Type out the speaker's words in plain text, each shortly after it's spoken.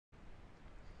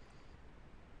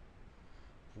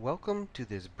Welcome to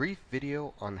this brief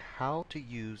video on how to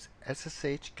use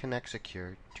SSH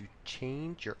ConnectSecure to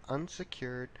change your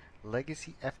unsecured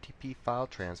legacy FTP file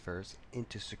transfers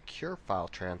into secure file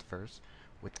transfers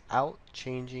without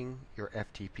changing your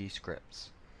FTP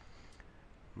scripts.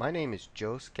 My name is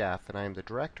Joe Scaff and I am the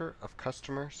Director of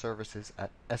Customer Services at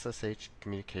SSH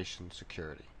Communication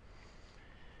Security.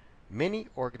 Many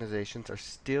organizations are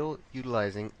still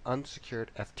utilizing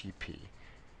unsecured FTP,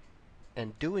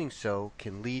 and doing so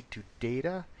can lead to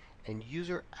data and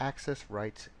user access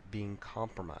rights being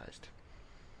compromised.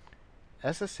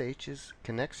 SSH's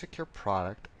ConnectSecure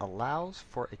product allows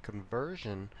for a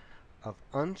conversion of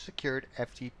unsecured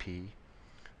FTP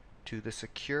to the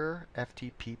secure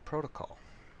FTP protocol.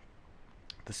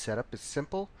 The setup is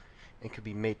simple and can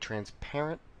be made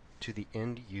transparent to the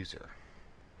end user.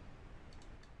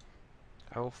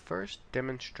 I will first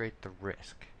demonstrate the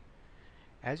risk.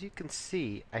 As you can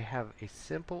see, I have a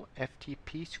simple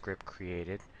FTP script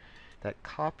created that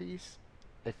copies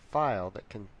a file that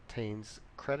contains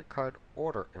credit card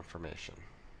order information.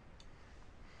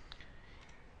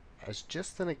 As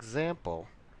just an example,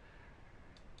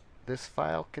 this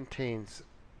file contains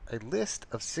a list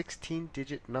of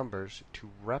 16-digit numbers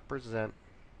to represent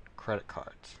credit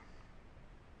cards.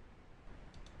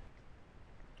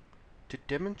 To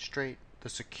demonstrate the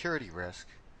security risk,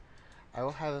 I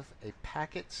will have a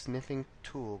packet sniffing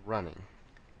tool running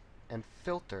and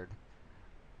filtered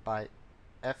by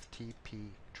FTP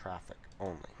traffic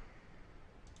only.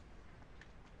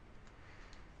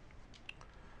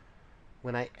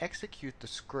 When I execute the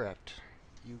script,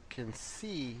 you can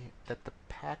see that the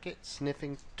packet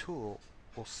sniffing tool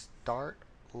will start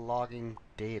logging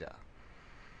data,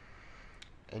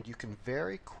 and you can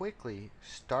very quickly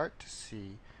start to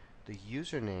see the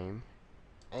username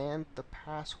and the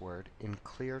password in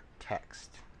clear text.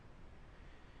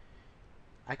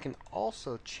 I can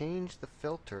also change the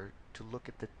filter to look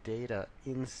at the data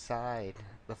inside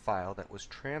the file that was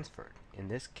transferred, in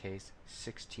this case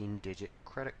 16-digit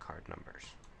credit card numbers.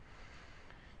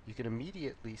 You can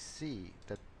immediately see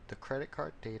that the credit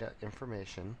card data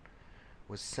information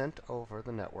was sent over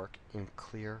the network in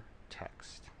clear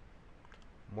text.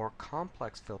 More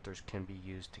complex filters can be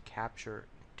used to capture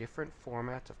different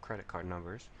formats of credit card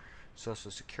numbers,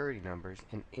 social security numbers,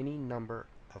 and any number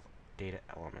of data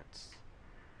elements.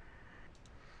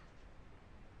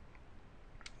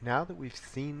 Now that we've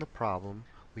seen the problem,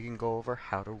 we can go over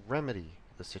how to remedy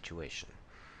the situation.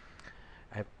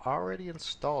 I've already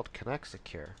installed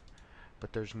ConnectSecure,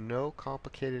 but there's no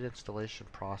complicated installation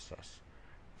process.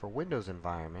 For Windows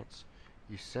environments,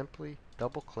 you simply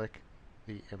double-click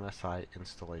the MSI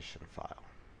installation file.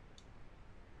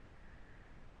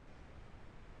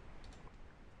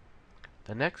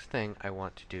 The next thing I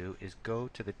want to do is go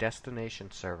to the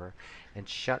destination server and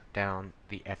shut down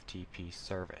the FTP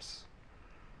service.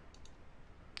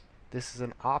 This is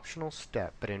an optional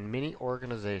step, but in many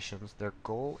organizations their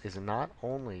goal is not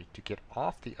only to get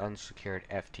off the unsecured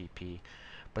FTP,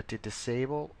 but to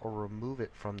disable or remove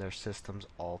it from their systems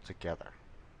altogether.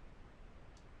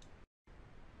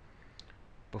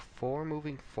 Before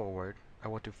moving forward, I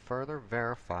want to further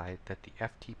verify that the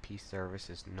FTP service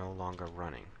is no longer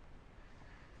running.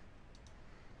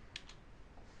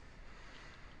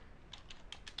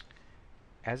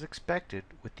 As expected,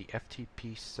 with the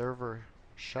FTP server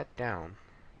shut down,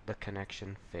 the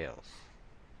connection fails.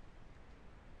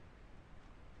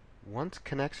 Once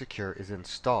ConnectSecure is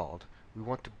installed, we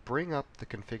want to bring up the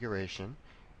configuration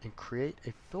and create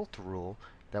a filter rule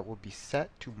that will be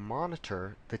set to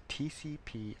monitor the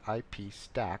TCP/IP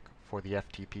stack for the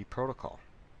FTP protocol.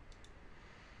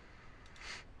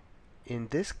 In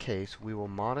this case, we will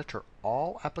monitor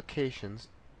all applications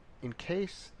in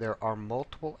case there are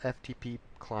multiple FTP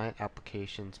client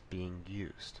applications being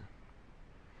used.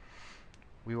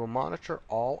 We will monitor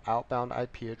all outbound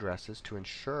IP addresses to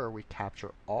ensure we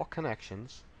capture all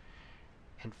connections,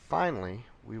 and finally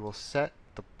we will set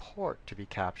the port to be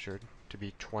captured to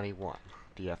be 21,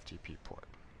 the FTP port.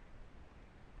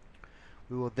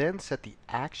 We will then set the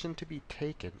action to be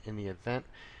taken in the event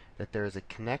that there is a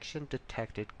connection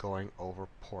detected going over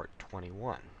port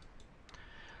 21.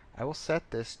 I will set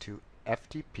this to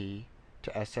FTP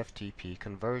to SFTP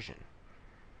conversion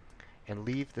and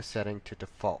leave the setting to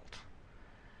default.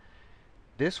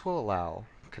 This will allow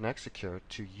ConnectSecure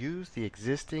to use the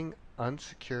existing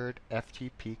unsecured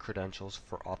FTP credentials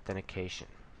for authentication.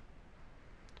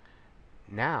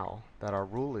 Now that our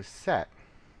rule is set,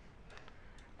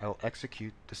 I will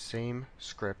execute the same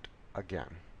script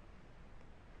again.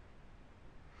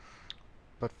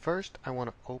 But first I want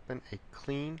to open a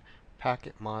clean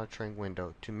packet monitoring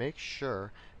window to make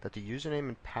sure that the username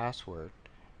and password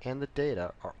and the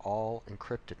data are all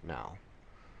encrypted now.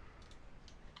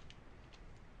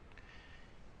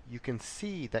 You can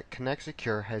see that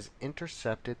ConnectSecure has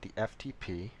intercepted the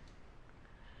FTP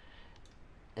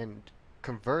and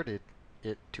converted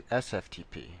it to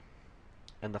SFTP,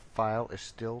 and the file is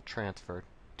still transferred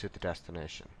to the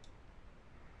destination.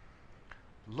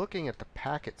 Looking at the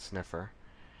packet sniffer,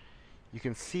 you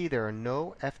can see there are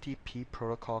no FTP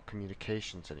protocol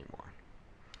communications anymore.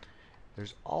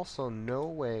 There's also no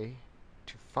way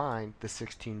to find the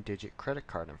 16-digit credit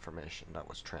card information that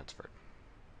was transferred.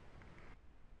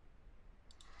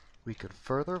 We could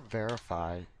further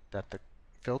verify that the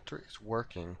filter is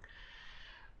working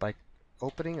by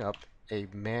opening up a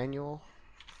manual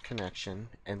connection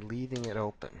and leaving it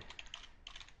open.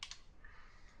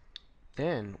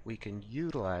 Then we can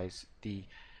utilize the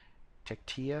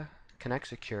Tectia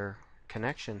ConnectSecure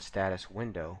connection status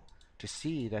window to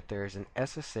see that there is an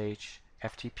SSH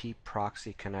FTP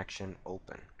proxy connection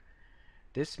open.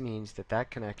 This means that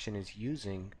that connection is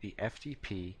using the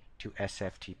FTP to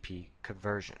SFTP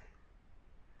conversion.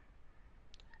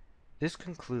 This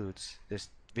concludes this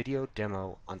video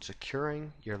demo on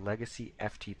securing your legacy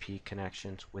FTP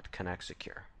connections with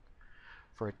ConnectSecure.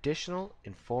 For additional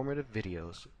informative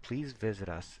videos, please visit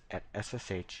us at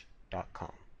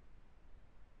ssh.com.